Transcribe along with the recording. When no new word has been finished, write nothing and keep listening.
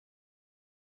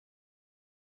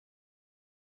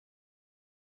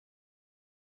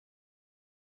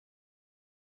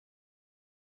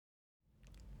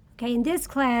Okay, in this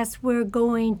class, we're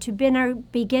going to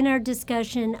begin our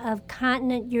discussion of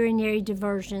continent urinary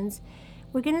diversions.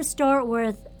 We're going to start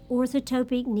with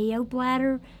orthotopic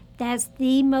neobladder. That's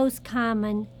the most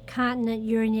common continent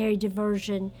urinary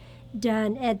diversion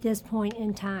done at this point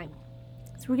in time.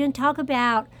 So we're going to talk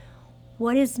about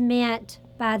what is meant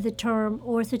by the term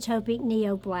orthotopic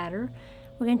neobladder.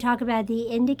 We're going to talk about the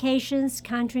indications,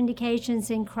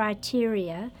 contraindications, and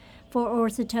criteria for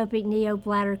orthotopic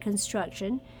neobladder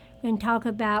construction. We're going to talk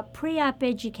about pre-op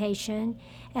education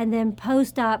and then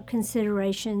post-op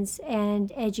considerations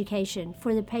and education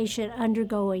for the patient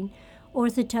undergoing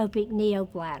orthotopic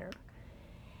neobladder.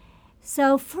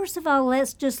 So first of all,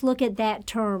 let's just look at that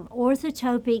term,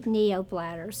 orthotopic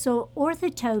neobladder. So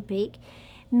orthotopic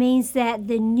means that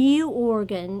the new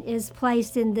organ is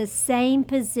placed in the same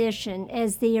position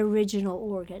as the original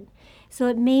organ. So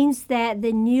it means that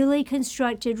the newly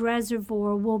constructed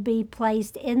reservoir will be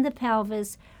placed in the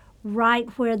pelvis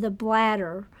right where the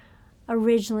bladder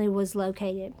originally was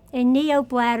located. And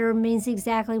neobladder means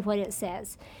exactly what it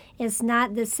says. It's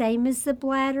not the same as the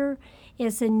bladder.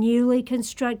 It's a newly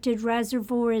constructed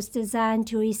reservoir. It's designed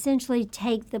to essentially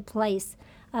take the place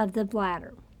of the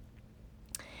bladder.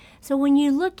 So when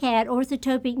you look at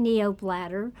orthotopic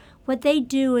neobladder, what they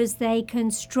do is they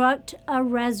construct a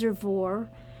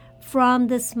reservoir from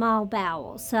the small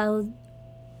bowel. So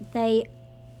they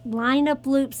line up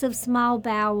loops of small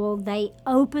bowel, they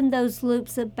open those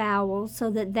loops of bowel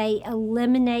so that they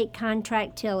eliminate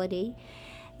contractility.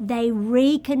 They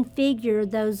reconfigure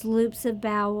those loops of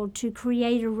bowel to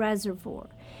create a reservoir.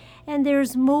 And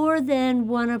there's more than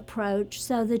one approach.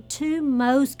 So the two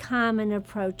most common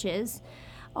approaches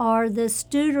are the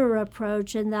Studer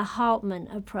approach and the Haltman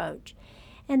approach.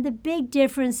 And the big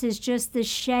difference is just the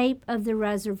shape of the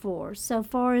reservoir. So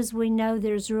far as we know,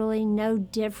 there's really no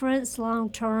difference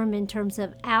long-term in terms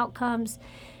of outcomes,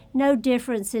 no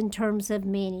difference in terms of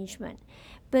management.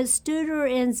 But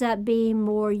Studer ends up being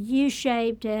more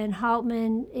U-shaped and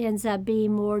Haltman ends up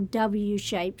being more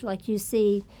W-shaped, like you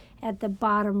see at the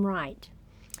bottom right.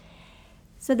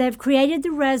 So they've created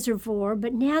the reservoir,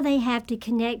 but now they have to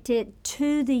connect it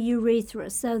to the urethra.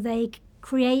 So they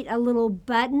create a little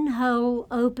buttonhole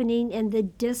opening in the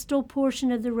distal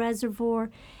portion of the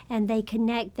reservoir, and they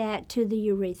connect that to the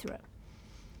urethra.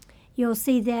 You'll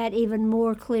see that even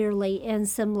more clearly in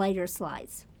some later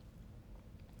slides.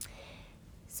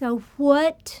 So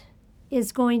what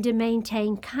is going to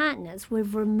maintain continence?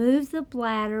 We've removed the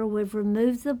bladder, we've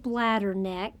removed the bladder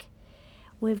neck,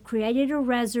 we've created a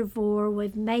reservoir,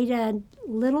 we've made a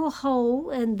little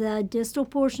hole in the distal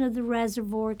portion of the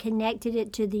reservoir, connected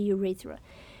it to the urethra.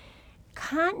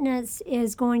 Continence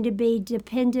is going to be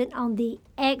dependent on the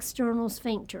external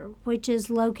sphincter, which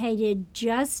is located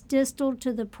just distal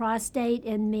to the prostate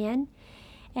in men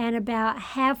and about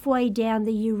halfway down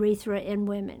the urethra in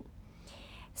women.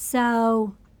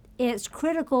 So it's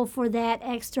critical for that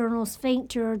external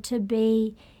sphincter to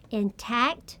be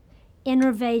intact,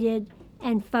 innervated,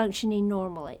 and functioning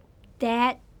normally.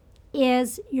 That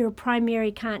is your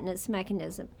primary continence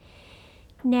mechanism.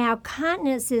 Now,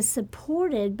 continence is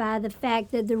supported by the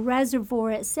fact that the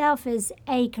reservoir itself is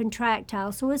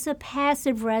acontractile, so it's a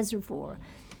passive reservoir.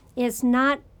 It's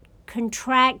not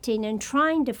contracting and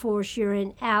trying to force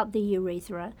urine out the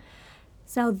urethra,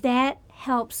 so that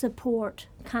helps support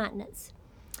continence.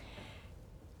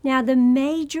 Now, the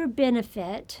major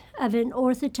benefit of an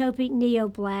orthotopic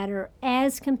neobladder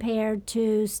as compared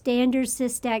to standard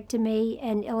cystectomy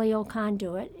and ileal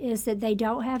conduit is that they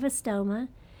don't have a stoma,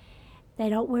 they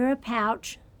don't wear a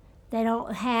pouch, they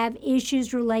don't have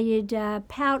issues related to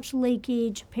pouch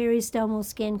leakage, peristomal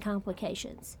skin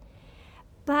complications.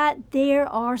 But there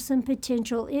are some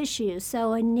potential issues.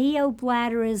 So a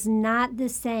neobladder is not the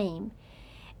same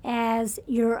as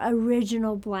your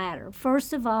original bladder.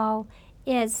 First of all,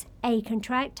 it's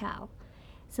acontractile.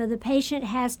 So the patient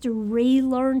has to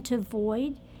relearn to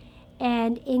void,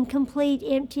 and incomplete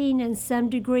emptying and some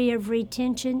degree of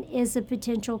retention is a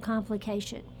potential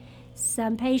complication.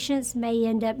 Some patients may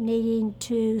end up needing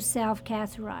to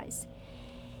self-catheterize.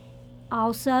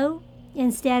 Also,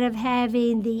 instead of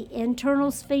having the internal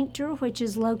sphincter, which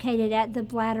is located at the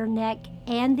bladder neck,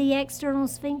 and the external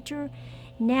sphincter,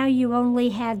 now you only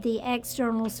have the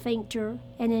external sphincter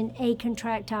and an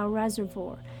acontractile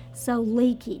reservoir. So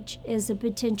leakage is a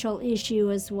potential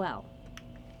issue as well.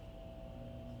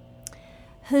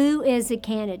 Who is a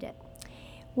candidate?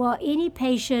 Well, any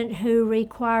patient who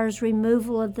requires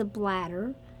removal of the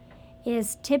bladder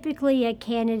is typically a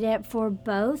candidate for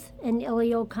both an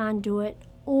ileal conduit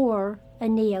or a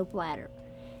neobladder,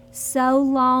 so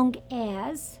long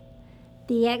as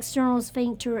the external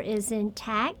sphincter is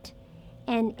intact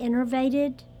and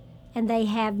innervated, and they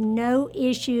have no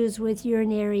issues with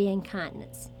urinary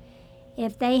incontinence.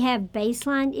 If they have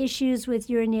baseline issues with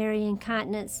urinary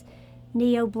incontinence,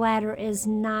 Neobladder is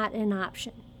not an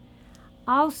option.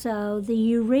 Also, the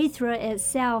urethra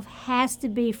itself has to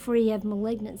be free of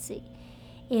malignancy.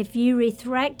 If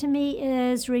urethrectomy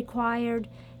is required,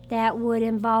 that would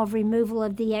involve removal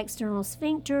of the external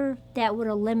sphincter. That would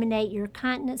eliminate your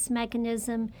continence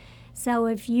mechanism. So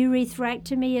if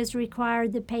urethrectomy is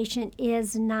required, the patient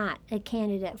is not a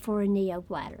candidate for a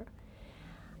Neobladder.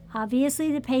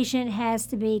 Obviously, the patient has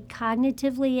to be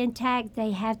cognitively intact.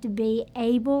 They have to be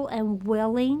able and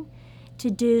willing to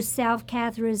do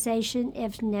self-catheterization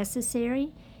if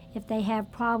necessary, if they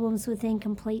have problems with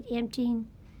incomplete emptying.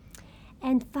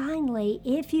 And finally,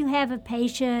 if you have a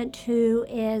patient who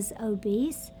is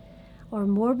obese or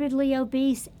morbidly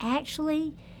obese,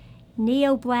 actually,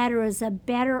 Neobladder is a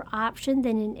better option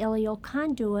than an ileal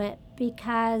conduit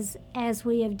because, as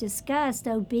we have discussed,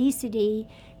 obesity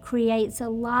creates a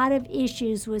lot of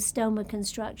issues with stoma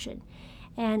construction.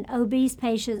 And obese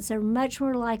patients are much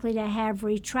more likely to have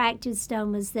retracted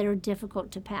stomas that are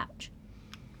difficult to pouch.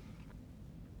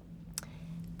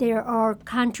 There are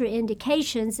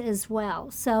contraindications as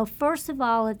well. So first of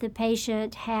all, if the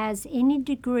patient has any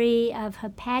degree of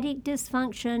hepatic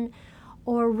dysfunction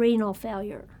or renal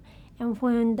failure, and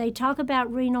when they talk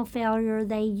about renal failure,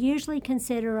 they usually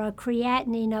consider a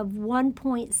creatinine of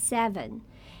 1.7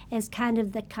 as kind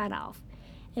of the cutoff.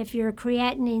 If your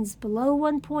creatinine's below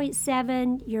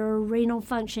 1.7, your renal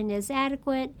function is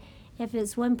adequate. If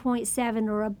it's 1.7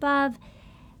 or above,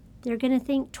 they're going to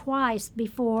think twice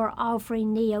before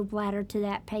offering Neobladder to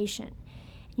that patient.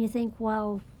 You think,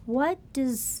 well, what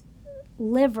does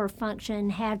liver function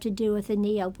have to do with a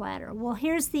Neobladder? Well,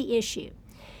 here's the issue.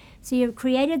 So you've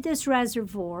created this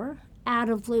reservoir out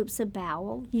of loops of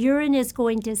bowel. Urine is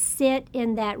going to sit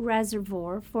in that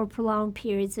reservoir for prolonged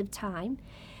periods of time.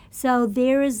 So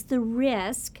there is the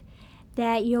risk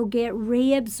that you'll get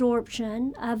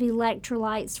reabsorption of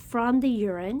electrolytes from the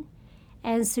urine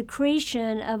and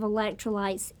secretion of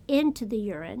electrolytes into the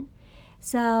urine.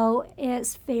 So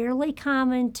it's fairly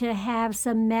common to have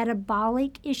some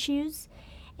metabolic issues.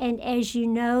 And as you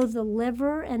know, the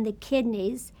liver and the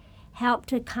kidneys help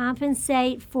to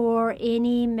compensate for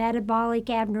any metabolic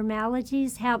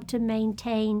abnormalities, help to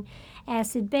maintain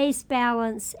acid-base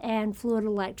balance and fluid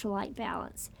electrolyte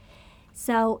balance.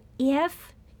 So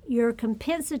if your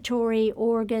compensatory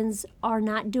organs are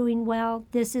not doing well,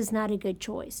 this is not a good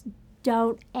choice.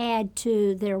 Don't add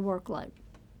to their workload.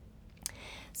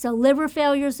 So liver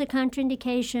failure is a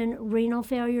contraindication, renal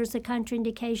failure is a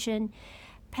contraindication.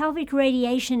 Pelvic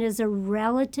radiation is a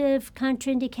relative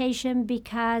contraindication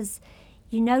because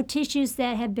tissues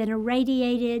that have been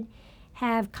irradiated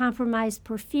have compromised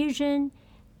perfusion.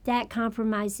 That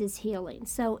compromises healing.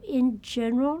 So in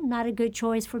general, not a good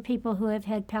choice for people who have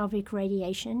had pelvic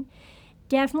radiation.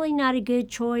 Definitely not a good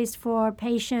choice for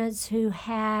patients who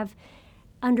have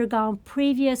undergone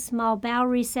previous small bowel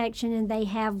resection and they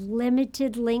have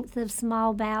limited length of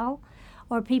small bowel,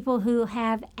 or people who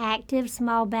have active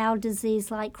small bowel disease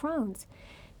like Crohn's.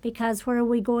 Because what are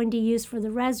we going to use for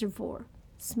the reservoir?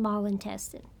 Small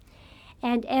intestine.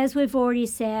 And as we've already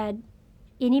said,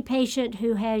 any patient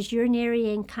who has urinary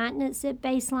incontinence at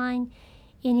baseline,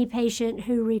 any patient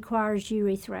who requires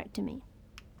urethrectomy.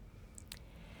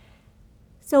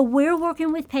 So we're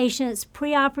working with patients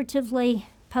preoperatively,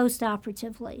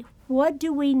 postoperatively. What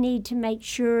do we need to make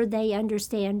sure they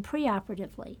understand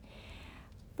preoperatively?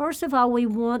 First of all, we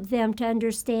want them to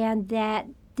understand that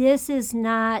this is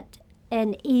not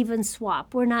an even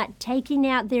swap. We're not taking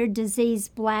out their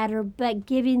diseased bladder, but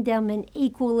giving them an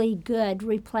equally good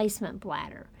replacement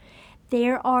bladder.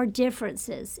 There are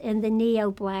differences in the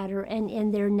Neobladder and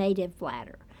in their native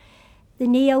bladder. The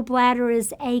Neobladder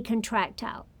is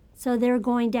acontractile, so they're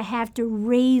going to have to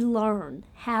relearn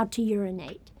how to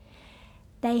urinate.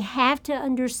 They have to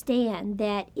understand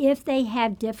that if they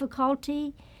have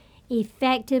difficulty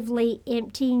effectively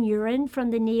emptying urine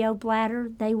from the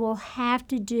Neobladder, they will have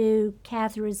to do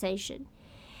catheterization.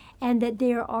 And that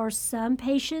there are some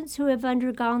patients who have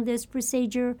undergone this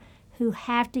procedure who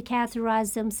have to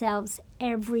catheterize themselves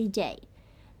every day.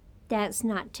 That's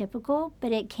not typical,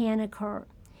 but it can occur.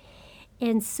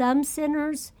 In some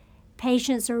centers,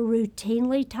 patients are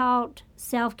routinely taught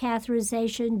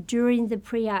self-catheterization during the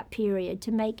pre-op period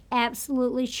to make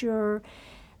absolutely sure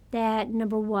that,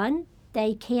 number one,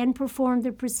 they can perform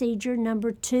the procedure.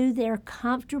 Number two, they're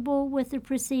comfortable with the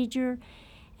procedure.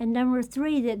 And number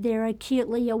three, that they're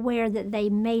acutely aware that they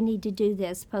may need to do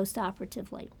this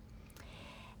postoperatively.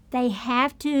 They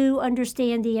have to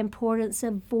understand the importance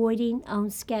of voiding on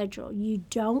schedule. You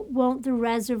don't want the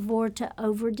reservoir to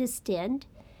overdistend.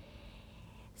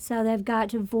 So they've got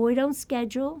to void on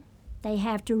schedule. They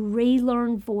have to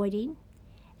relearn voiding.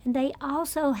 And they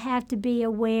also have to be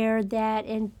aware that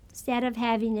instead of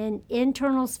having an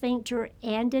internal sphincter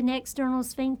and an external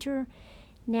sphincter,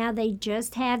 now they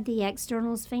just have the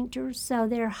external sphincter, so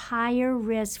they're higher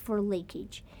risk for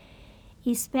leakage,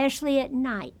 especially at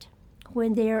night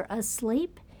when they're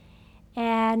asleep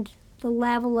and the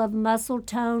level of muscle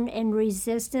tone and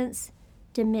resistance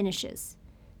diminishes.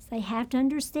 So they have to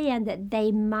understand that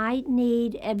they might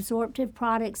need absorptive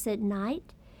products at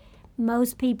night.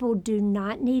 Most people do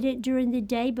not need it during the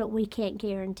day, but we can't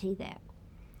guarantee that.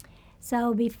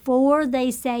 So before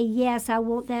they say, yes, I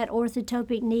want that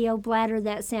orthotopic neobladder,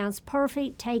 that sounds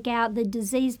perfect, take out the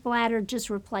diseased bladder, just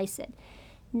replace it.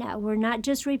 No, we're not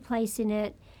just replacing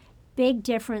it. Big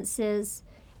differences,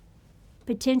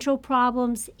 potential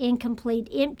problems, incomplete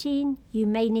emptying, you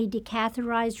may need to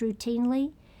catheterize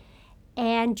routinely,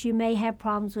 and you may have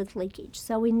problems with leakage.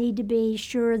 So we need to be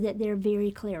sure that they're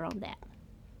very clear on that.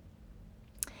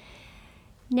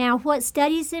 Now, what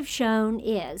studies have shown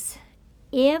is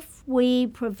if we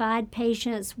provide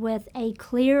patients with a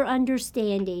clear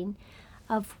understanding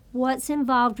of what's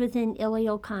involved with an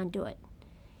ileal conduit,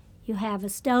 you have a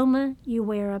stoma, you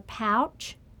wear a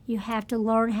pouch, you have to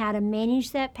learn how to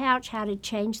manage that pouch, how to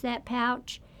change that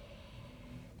pouch.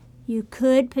 You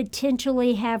could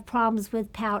potentially have problems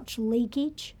with pouch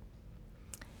leakage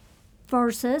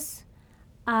versus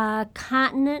a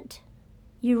continent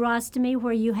urostomy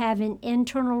where you have an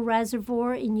internal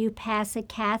reservoir and you pass a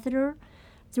catheter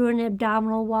through an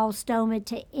abdominal wall stoma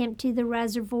to empty the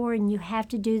reservoir, and you have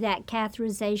to do that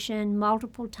catheterization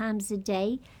multiple times a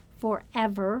day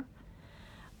forever,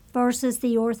 versus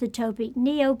the orthotopic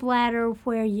neobladder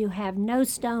where you have no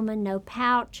stoma, no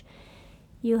pouch.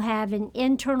 You have an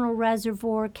internal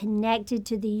reservoir connected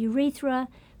to the urethra,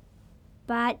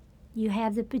 but you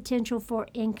have the potential for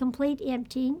incomplete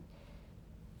emptying.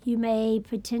 You may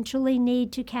potentially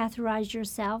need to catheterize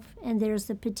yourself, and there's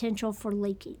the potential for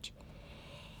leakage.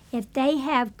 If they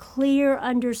have clear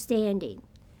understanding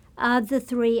of the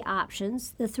three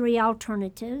options, the three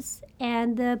alternatives,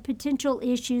 and the potential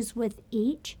issues with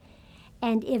each,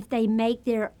 and if they make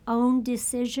their own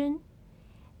decision,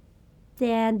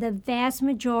 then the vast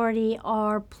majority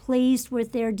are pleased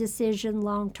with their decision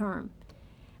long term.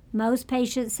 Most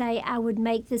patients say, I would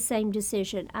make the same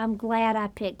decision. I'm glad I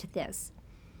picked this.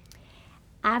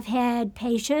 I've had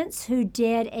patients who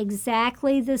did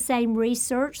exactly the same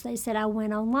research. They said, I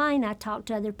went online, I talked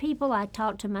to other people, I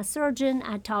talked to my surgeon,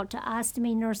 I talked to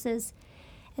ostomy nurses,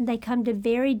 and they come to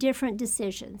very different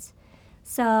decisions.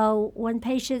 So one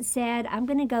patient said, I'm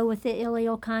going to go with the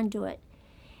ileal conduit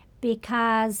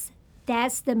because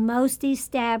that's the most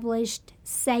established,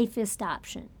 safest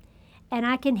option, and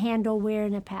I can handle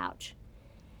wearing a pouch.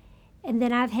 And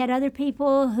then I've had other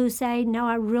people who say, no,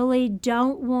 I really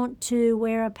don't want to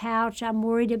wear a pouch. I'm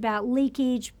worried about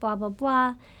leakage, blah, blah,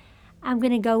 blah. I'm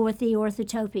going to go with the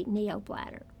orthotopic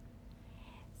neobladder.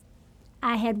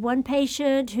 I had one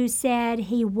patient who said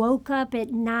he woke up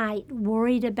at night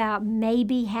worried about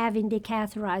maybe having to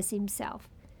catheterize himself,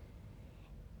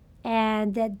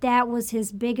 and that was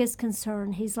his biggest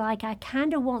concern. He's like, I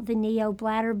kind of want the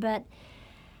neobladder, but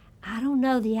I don't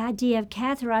know, the idea of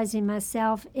catheterizing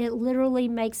myself, it literally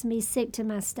makes me sick to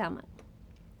my stomach.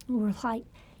 We're like,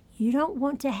 you don't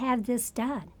want to have this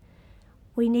done.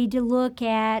 We need to look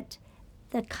at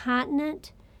the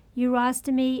continent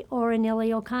urostomy or an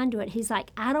ileal conduit. He's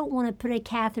like, I don't want to put a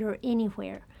catheter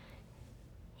anywhere.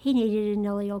 He needed an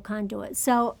ileal conduit.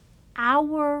 So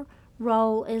our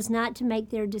role is not to make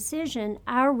their decision.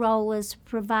 Our role is to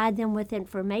provide them with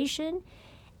information,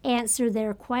 answer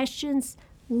their questions,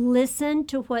 listen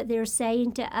to what they're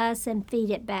saying to us, and feed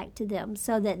it back to them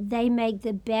so that they make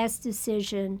the best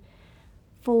decision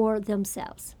for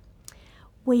themselves.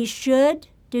 We should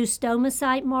do stomach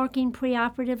marking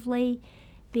preoperatively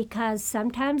because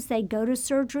sometimes they go to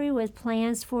surgery with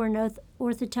plans for an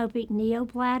orthotopic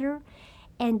neobladder,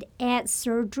 and at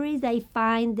surgery they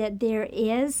find that there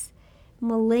is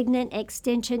malignant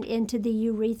extension into the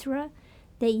urethra,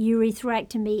 that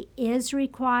urethrectomy is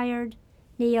required,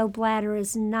 neobladder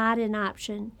is not an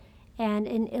option, and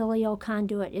an ileal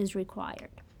conduit is required.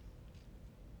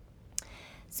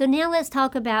 So now let's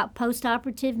talk about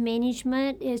postoperative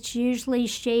management. It's usually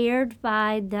shared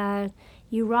by the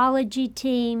urology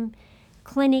team,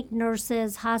 clinic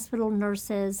nurses, hospital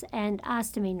nurses, and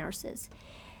ostomy nurses.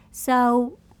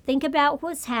 So think about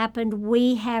what's happened.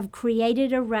 We have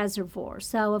created a reservoir.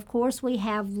 So, of course, we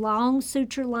have long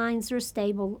suture lines or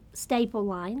staple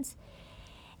lines.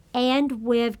 And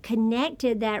we've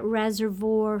connected that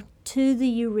reservoir to the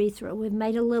urethra. We've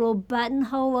made a little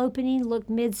buttonhole opening. Look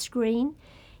mid-screen.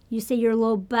 You see your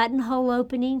little buttonhole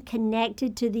opening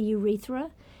connected to the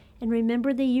urethra. And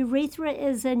remember, the urethra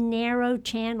is a narrow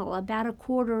channel, about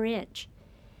 1/4 inch.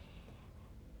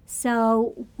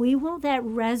 So we want that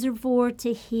reservoir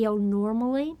to heal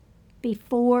normally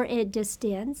before it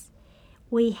distends.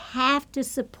 We have to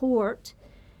support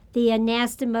the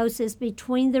anastomosis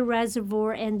between the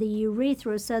reservoir and the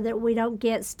urethra so that we don't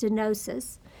get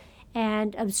stenosis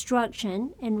and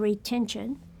obstruction and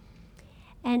retention.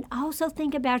 And also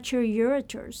think about your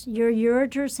ureters. Your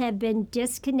ureters have been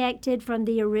disconnected from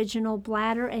the original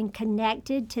bladder and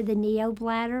connected to the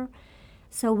neobladder.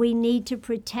 So we need to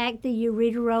protect the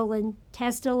ureterointestinal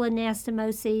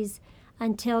anastomoses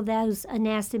until those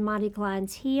anastomotic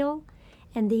lines heal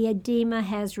and the edema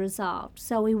has resolved.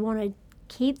 So we want to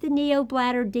keep the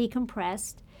neobladder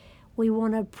decompressed. We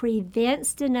want to prevent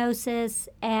stenosis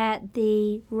at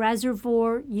the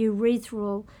reservoir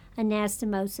urethral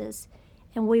anastomosis.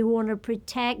 And we want to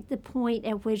protect the point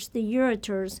at which the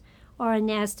ureters are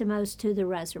anastomosed to the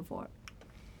reservoir.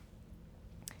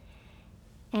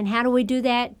 And how do we do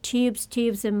that? Tubes,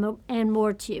 and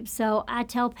more tubes. So I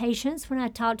tell patients when I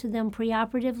talk to them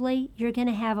preoperatively, you're going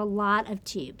to have a lot of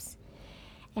tubes.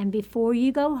 And before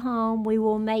you go home, we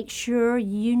will make sure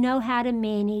you know how to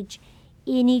manage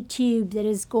any tube that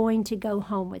is going to go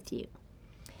home with you.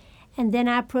 And then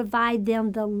I provide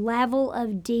them the level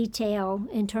of detail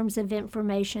in terms of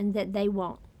information that they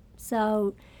want.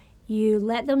 So you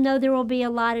let them know there will be a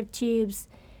lot of tubes.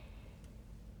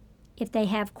 If they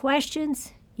have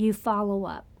questions, you follow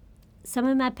up. Some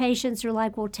of my patients are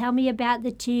like, well, tell me about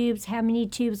the tubes. How many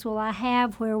tubes will I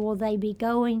have? Where will they be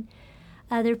going?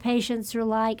 Other patients are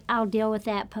like, I'll deal with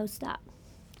that post-op.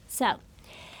 So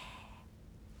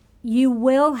you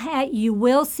will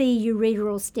see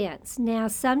ureteral stents. Now,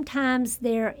 sometimes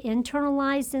they're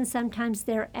internalized and sometimes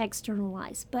they're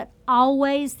externalized, but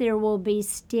always there will be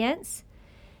stents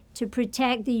to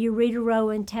protect the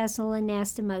ureterointestinal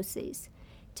anastomoses,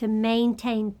 to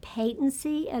maintain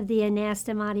patency of the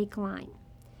anastomotic line.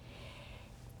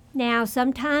 Now,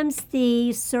 sometimes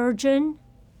the surgeon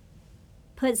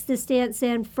puts the stents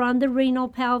in from the renal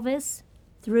pelvis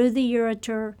through the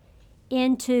ureter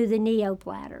into the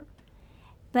neobladder,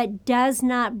 but does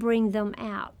not bring them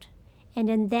out. And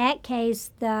in that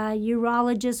case, the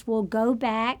urologist will go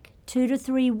back 2 to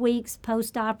 3 weeks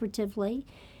post-operatively.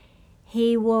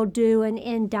 He will do an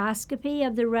endoscopy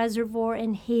of the reservoir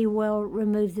and he will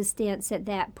remove the stents at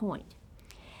that point.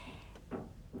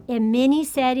 In many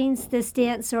settings, the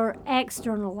stents are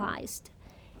externalized.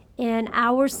 In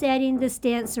our setting, the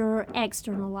stents are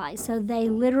externalized. So they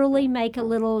literally make a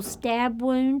little stab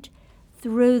wound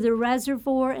through the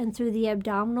reservoir and through the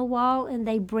abdominal wall, and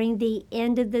they bring the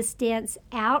end of the stents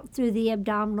out through the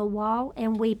abdominal wall,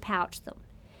 and we pouch them.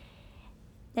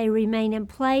 They remain in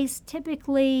place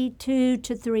typically 2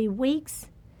 to 3 weeks.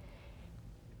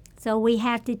 So we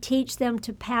have to teach them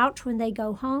to pouch when they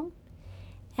go home.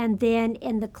 And then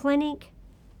in the clinic,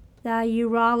 the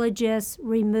urologist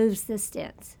removes the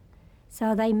stents.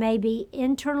 So they may be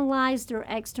internalized or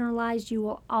externalized. You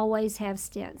will always have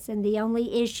stents. And the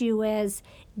only issue is,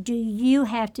 do you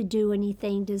have to do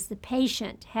anything? Does the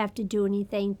patient have to do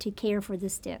anything to care for the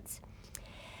stents?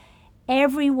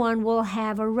 Everyone will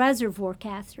have a reservoir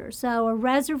catheter. So a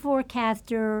reservoir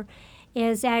catheter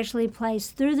is actually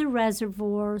placed through the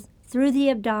reservoir, through the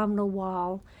abdominal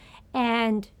wall,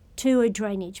 and to a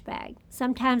drainage bag.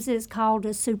 Sometimes it's called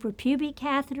a suprapubic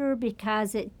catheter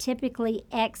because it typically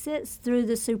exits through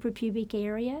the suprapubic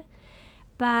area,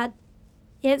 but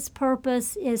its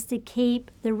purpose is to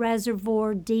keep the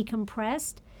reservoir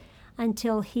decompressed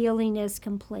until healing is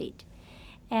complete.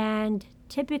 And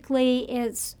typically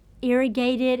it's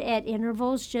irrigated at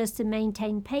intervals just to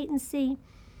maintain patency.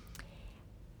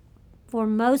 For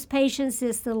most patients,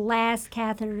 it's the last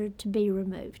catheter to be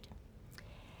removed.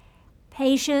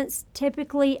 Patients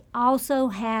typically also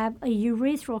have a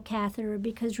urethral catheter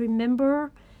because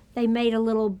remember, they made a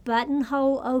little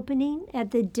buttonhole opening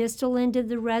at the distal end of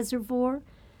the reservoir.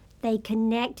 They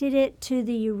connected it to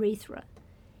the urethra.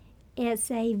 It's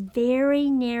a very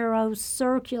narrow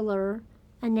circular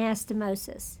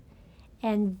anastomosis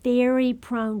and very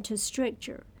prone to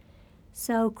stricture.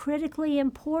 So critically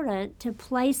important to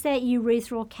place that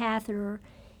urethral catheter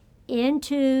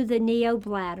into the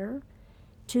neobladder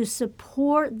to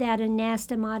support that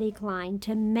anastomotic line,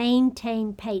 to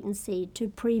maintain patency, to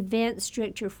prevent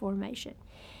stricture formation.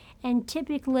 and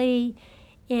typically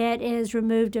it is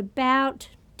removed about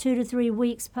 2 to 3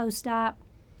 weeks post-op.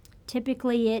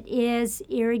 Typically it is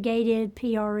irrigated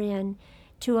PRN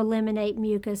to eliminate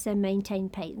mucus and maintain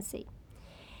patency.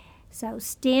 So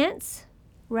stents,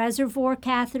 reservoir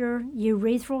catheter,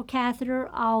 urethral catheter,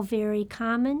 all very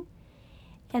common.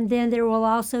 And then there will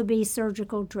also be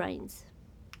surgical drains.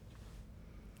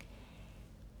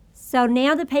 So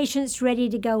now the patient's ready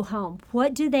to go home.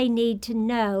 What do they need to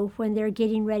know when they're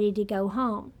getting ready to go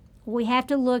home? We have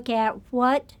to look at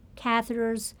what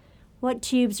catheters, what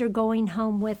tubes are going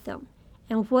home with them,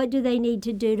 and what do they need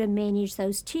to do to manage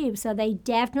those tubes. So they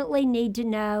definitely need to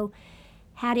know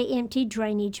how to empty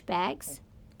drainage bags.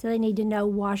 So they need to know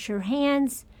wash your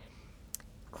hands,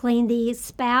 clean the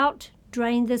spout,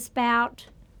 drain the spout,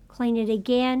 clean it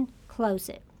again, close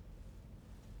it.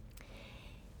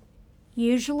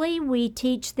 Usually we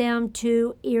teach them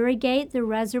to irrigate the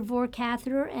reservoir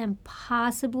catheter and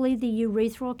possibly the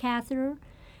urethral catheter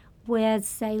with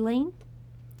saline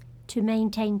to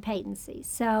maintain patency.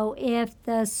 So if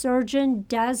the surgeon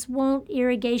does want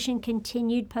irrigation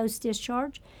continued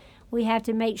post-discharge, we have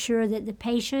to make sure that the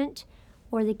patient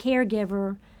or the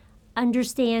caregiver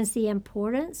understands the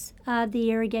importance of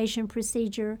the irrigation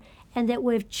procedure and that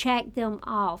we've checked them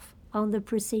off on the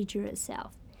procedure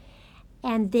itself.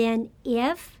 And then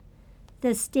if the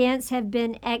stents have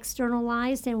been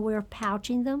externalized and we're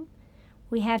pouching them,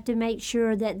 we have to make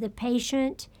sure that the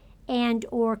patient and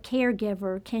or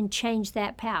caregiver can change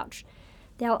that pouch.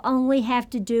 They'll only have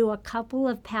to do a couple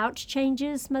of pouch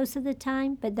changes most of the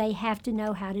time, but they have to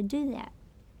know how to do that.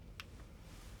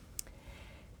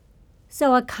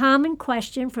 So a common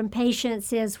question from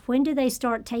patients is, when do they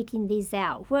start taking these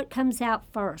out? What comes out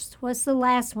first? What's the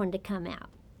last one to come out?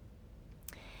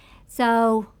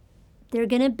 So they're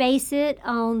going to base it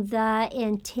on the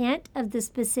intent of the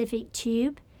specific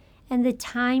tube and the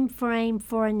time frame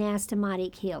for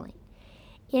anastomotic healing.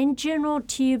 In general,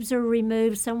 tubes are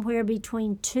removed somewhere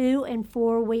between 2 and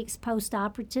 4 weeks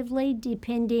postoperatively,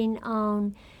 depending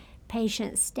on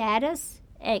patient status,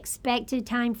 expected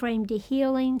time frame to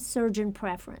healing, surgeon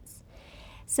preference.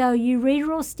 So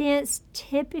ureteral stents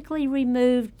typically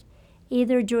removed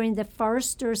either during the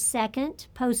first or second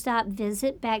post-op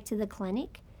visit back to the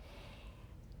clinic.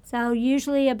 So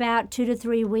usually about 2 to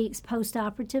 3 weeks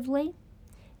postoperatively.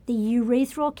 The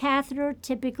urethral catheter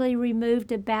typically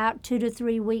removed about 2 to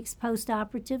 3 weeks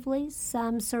postoperatively.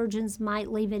 Some surgeons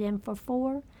might leave it in for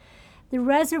 4. The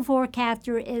reservoir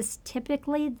catheter is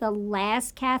typically the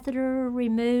last catheter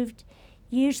removed,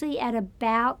 usually at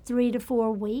about 3 to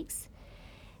 4 weeks.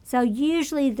 So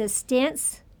usually the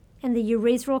stents and the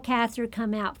urethral catheter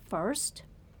come out first.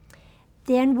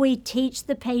 Then we teach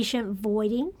the patient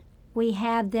voiding. We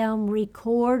have them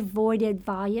record voided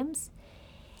volumes.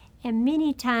 And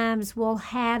many times we'll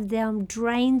have them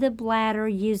drain the bladder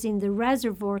using the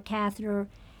reservoir catheter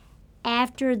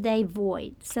after they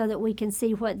void so that we can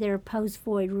see what their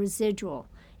post-void residual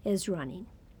is running.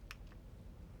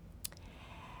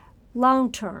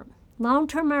 Long-term.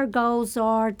 Long-term, our goals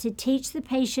are to teach the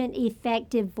patient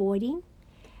effective voiding.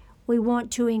 We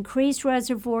want to increase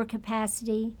reservoir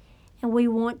capacity, and we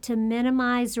want to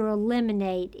minimize or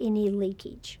eliminate any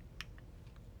leakage.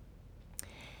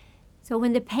 So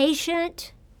when the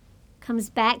patient comes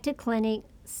back to clinic,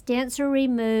 stents are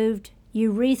removed,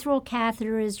 urethral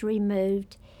catheter is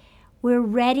removed, we're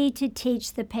ready to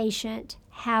teach the patient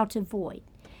how to void.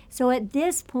 So at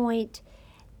this point,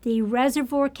 the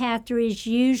reservoir catheter is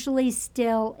usually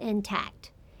still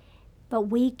intact, but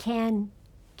we can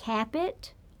cap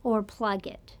it or plug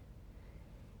it.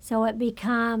 So it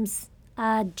becomes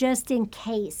a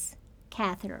just-in-case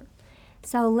catheter.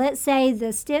 So let's say the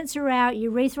stents are out,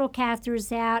 urethral catheter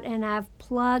is out, and I've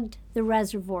plugged the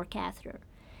reservoir catheter.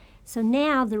 So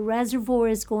now the reservoir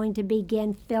is going to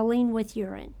begin filling with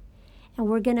urine. And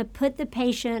we're going to put the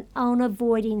patient on a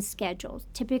voiding schedule.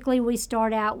 Typically we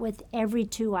start out with every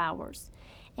 2 hours.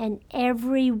 And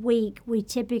every week we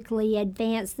typically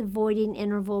advance the voiding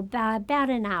interval by about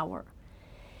an hour.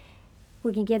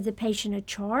 We're going to give the patient a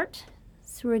chart.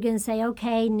 So we're going to say,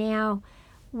 okay, now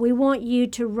we want you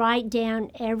to write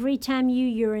down every time you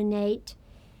urinate.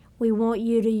 We want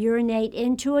you to urinate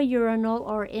into a urinal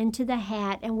or into the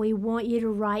hat, and we want you to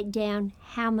write down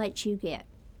how much you get.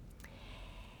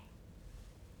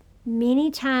 Many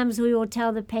times we will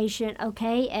tell the patient,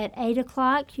 okay, at 8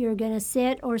 o'clock you're going to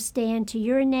sit or stand to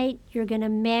urinate. You're going to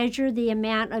measure the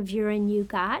amount of urine you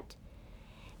got.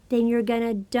 Then you're going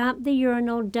to dump the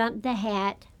urinal, dump the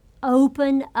hat,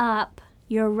 open up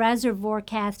your reservoir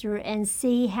catheter and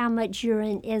see how much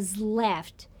urine is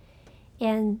left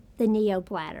in the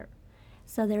neobladder.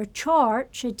 So their chart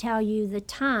should tell you the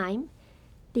time,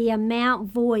 the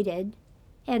amount voided,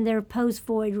 and their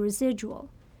post-void residual.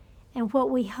 And what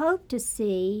we hope to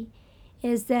see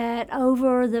is that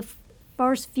over the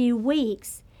first few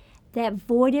weeks, that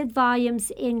voided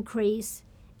volumes increase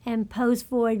and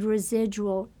post-void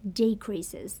residual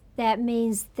decreases. That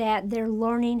means that they're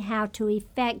learning how to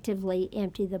effectively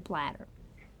empty the bladder.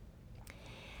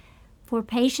 For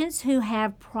patients who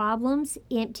have problems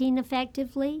emptying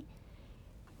effectively,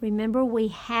 remember, we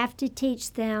have to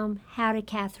teach them how to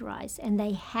catheterize, and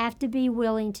they have to be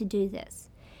willing to do this.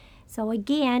 So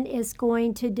again, it's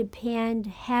going to depend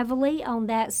heavily on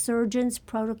that surgeon's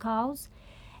protocols.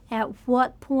 At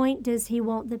what point does he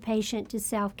want the patient to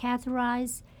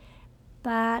self-catheterize?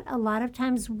 But a lot of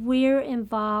times we're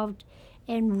involved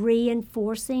in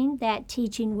reinforcing that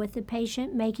teaching with the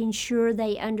patient, making sure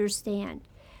they understand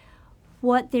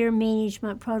what their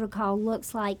management protocol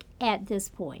looks like at this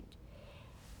point.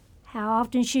 How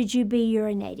often should you be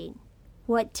urinating?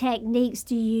 What techniques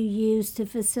do you use to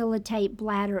facilitate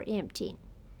bladder emptying?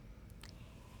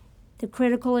 The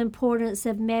critical importance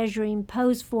of measuring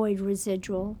post-void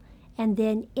residual, and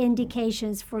then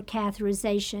indications for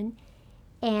catheterization,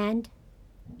 and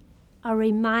a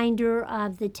reminder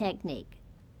of the technique.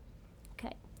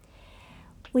 Okay.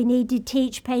 We need to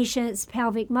teach patients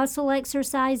pelvic muscle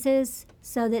exercises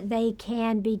so that they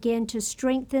can begin to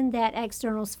strengthen that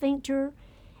external sphincter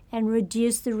and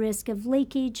reduce the risk of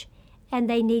leakage, and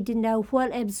they need to know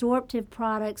what absorptive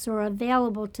products are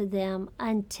available to them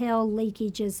until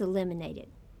leakage is eliminated.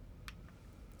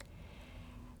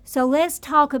 So let's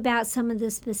talk about some of the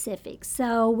specifics.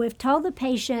 So we've told the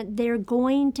patient they're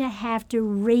going to have to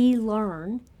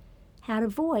relearn how to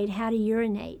void, how to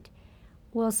urinate.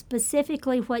 Well,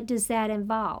 specifically, what does that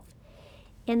involve?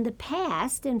 In the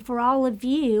past, and for all of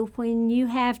you, when you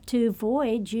have to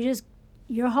void,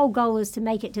 your whole goal is to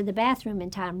make it to the bathroom in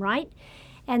time, right?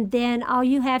 And then all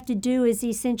you have to do is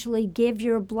essentially give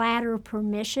your bladder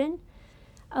permission,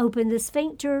 open the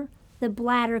sphincter, the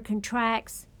bladder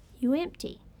contracts, you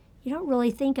empty. You don't really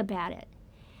think about it.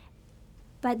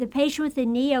 But the patient with the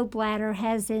Neobladder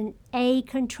has an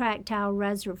acontractile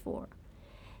reservoir.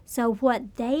 So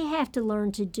what they have to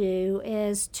learn to do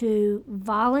is to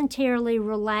voluntarily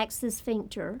relax the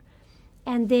sphincter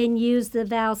and then use the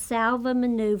Valsalva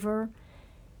maneuver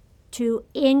to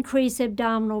increase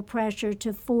abdominal pressure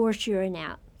to force urine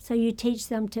out. So you teach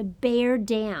them to bear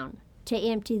down to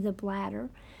empty the bladder.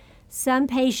 Some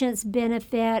patients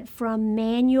benefit from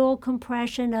manual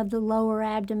compression of the lower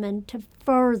abdomen to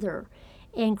further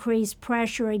increase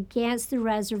pressure against the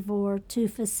reservoir to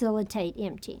facilitate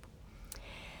emptying.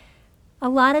 A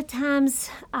lot of times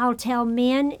I'll tell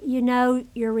men,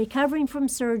 you're recovering from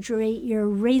surgery, you're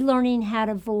relearning how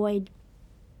to void.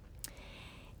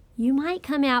 You might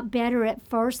come out better at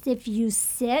first if you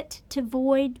sit to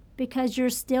void because you're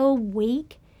still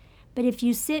weak. But if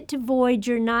you sit to void,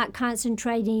 you're not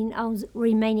concentrating on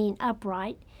remaining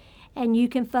upright. And you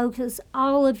can focus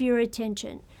all of your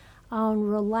attention on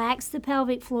relax the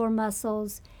pelvic floor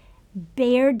muscles,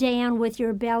 bear down with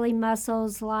your belly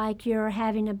muscles like you're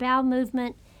having a bowel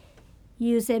movement,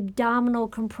 use abdominal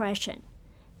compression.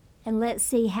 And let's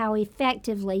see how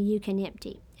effectively you can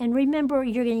empty. And remember,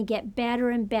 you're going to get better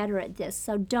and better at this.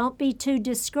 So don't be too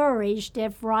discouraged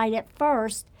if right at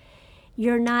first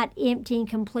you're not emptying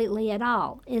completely at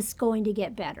all. It's going to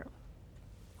get better.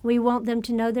 We want them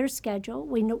to know their schedule.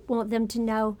 We want them to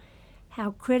know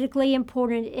how critically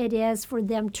important it is for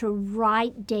them to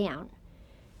write down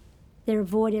their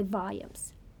voided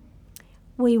volumes.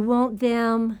 We want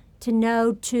them to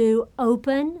know to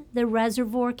open the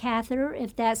reservoir catheter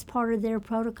if that's part of their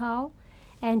protocol,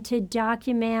 and to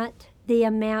document the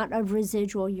amount of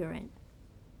residual urine.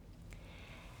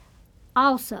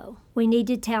 Also, we need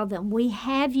to tell them, we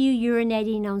have you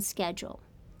urinating on schedule.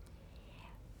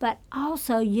 But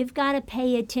also, you've got to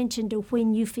pay attention to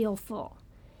when you feel full.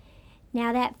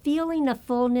 Now, that feeling of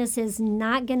fullness is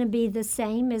not going to be the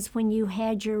same as when you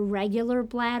had your regular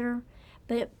bladder,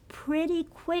 but pretty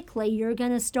quickly you're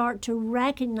going to start to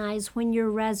recognize when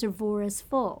your reservoir is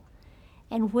full.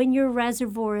 And when your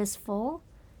reservoir is full,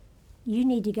 you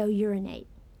need to go urinate.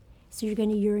 So you're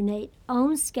going to urinate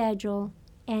on schedule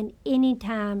and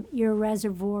anytime your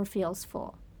reservoir feels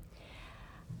full.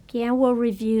 Again, we'll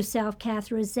review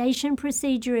self-catheterization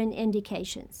procedure and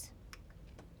indications.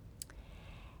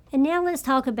 And now let's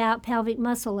talk about pelvic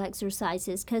muscle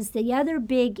exercises, because the other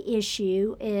big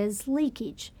issue is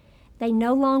leakage. They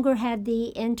no longer have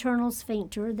the internal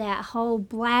sphincter, that whole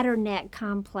bladder neck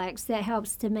complex that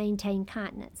helps to maintain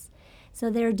continence. So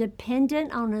they're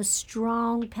dependent on a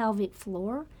strong pelvic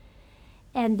floor.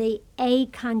 and the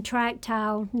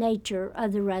acontractile nature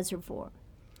of the reservoir.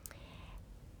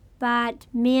 But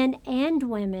men and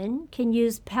women can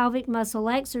use pelvic muscle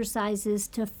exercises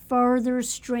to further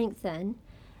strengthen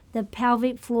the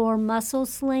pelvic floor muscle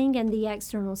sling and the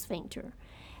external sphincter.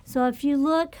 So if you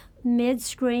look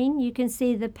mid-screen, you can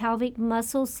see the pelvic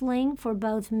muscle sling for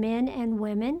both men and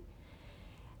women.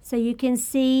 So you can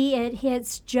see it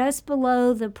hits just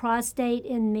below the prostate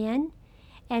in men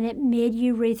and at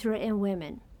mid-urethra in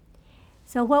women.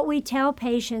 So what we tell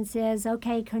patients is,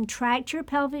 okay, contract your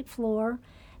pelvic floor.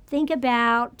 Think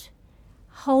about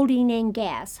holding in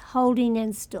gas, holding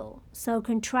in stool. So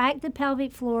contract the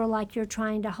pelvic floor like you're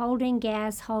trying to hold in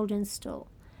gas, hold in stool.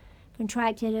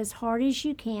 Contract it as hard as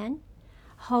you can,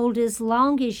 hold as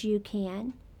long as you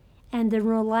can, and then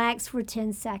relax for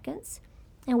 10 seconds.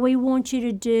 And we want you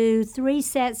to do 3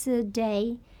 sets a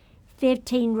day,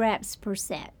 15 reps per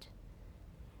set.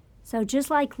 So just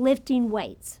like lifting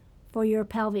weights for your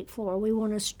pelvic floor, we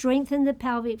want to strengthen the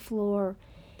pelvic floor,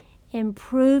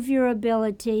 improve your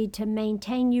ability to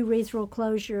maintain urethral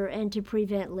closure and to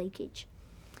prevent leakage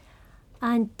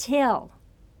until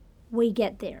we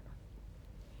get there.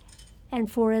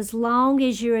 And for as long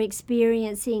as you're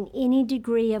experiencing any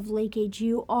degree of leakage,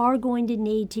 you are going to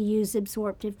need to use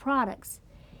absorptive products.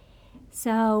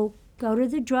 So go to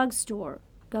the drugstore,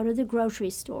 go to the grocery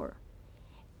store,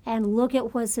 and look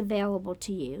at what's available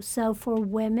to you. So for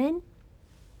women,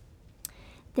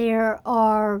 there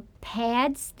are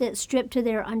pads that strip to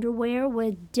their underwear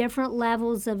with different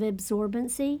levels of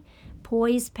absorbency.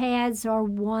 Poise pads are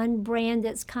one brand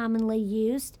that's commonly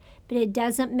used, but it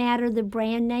doesn't matter the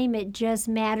brand name. It just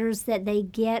matters that they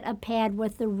get a pad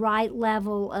with the right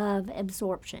level of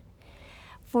absorption.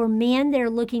 For men, they're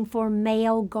looking for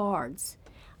male guards.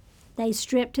 They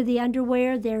strip to the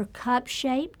underwear. They're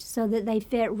cup-shaped so that they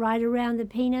fit right around the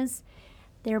penis.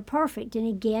 They're perfect. And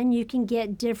again, you can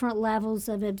get different levels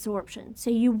of absorption. So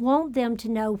you want them to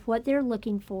know what they're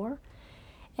looking for,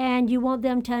 and you want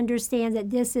them to understand that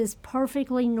this is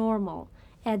perfectly normal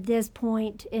at this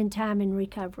point in time in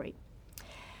recovery.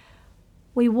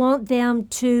 We want them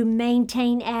to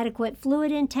maintain adequate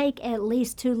fluid intake, at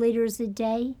least 2 liters a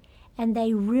day, and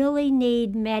they really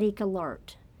need medic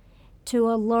alert to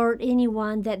alert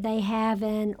anyone that they have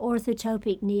an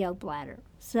orthotopic neobladder,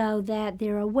 so that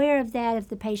they're aware of that. If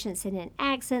the patient's in an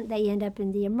accident, they end up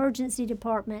in the emergency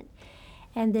department,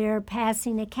 and they're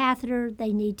passing a catheter,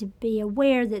 they need to be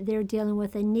aware that they're dealing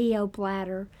with a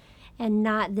neobladder and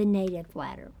not the native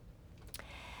bladder.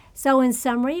 So in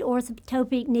summary,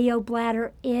 orthotopic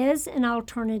neobladder is an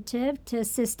alternative to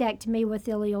cystectomy with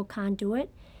ileal conduit.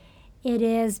 It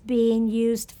is being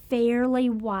used fairly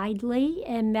widely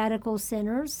in medical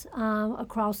centers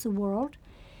across the world.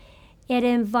 It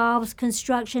involves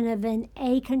construction of an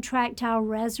acontractile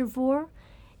reservoir.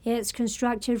 It's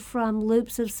constructed from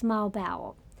loops of small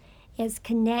bowel. It's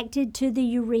connected to the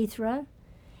urethra,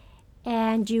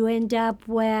 and you end up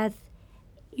with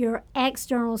your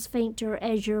external sphincter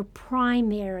as your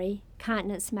primary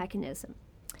continence mechanism.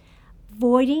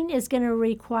 Voiding is going to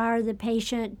require the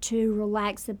patient to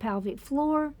relax the pelvic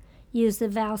floor, use the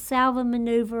Valsalva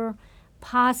maneuver,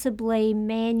 possibly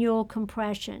manual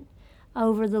compression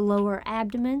over the lower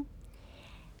abdomen.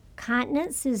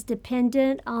 Continence is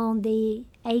dependent on the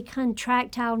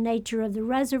acontractile nature of the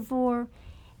reservoir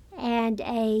and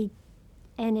an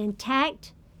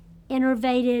intact,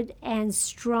 innervated, and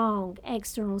strong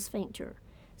external sphincter.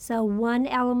 So one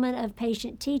element of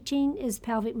patient teaching is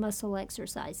pelvic muscle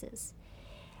exercises.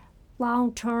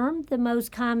 Long term, the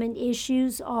most common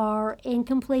issues are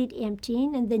incomplete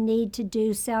emptying and the need to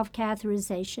do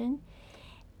self-catheterization,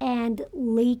 and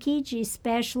leakage,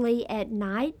 especially at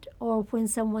night or when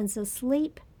someone's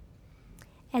asleep,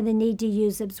 and the need to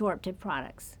use absorptive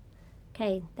products.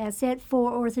 Okay, that's it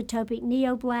for orthotopic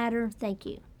neobladder. Thank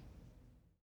you.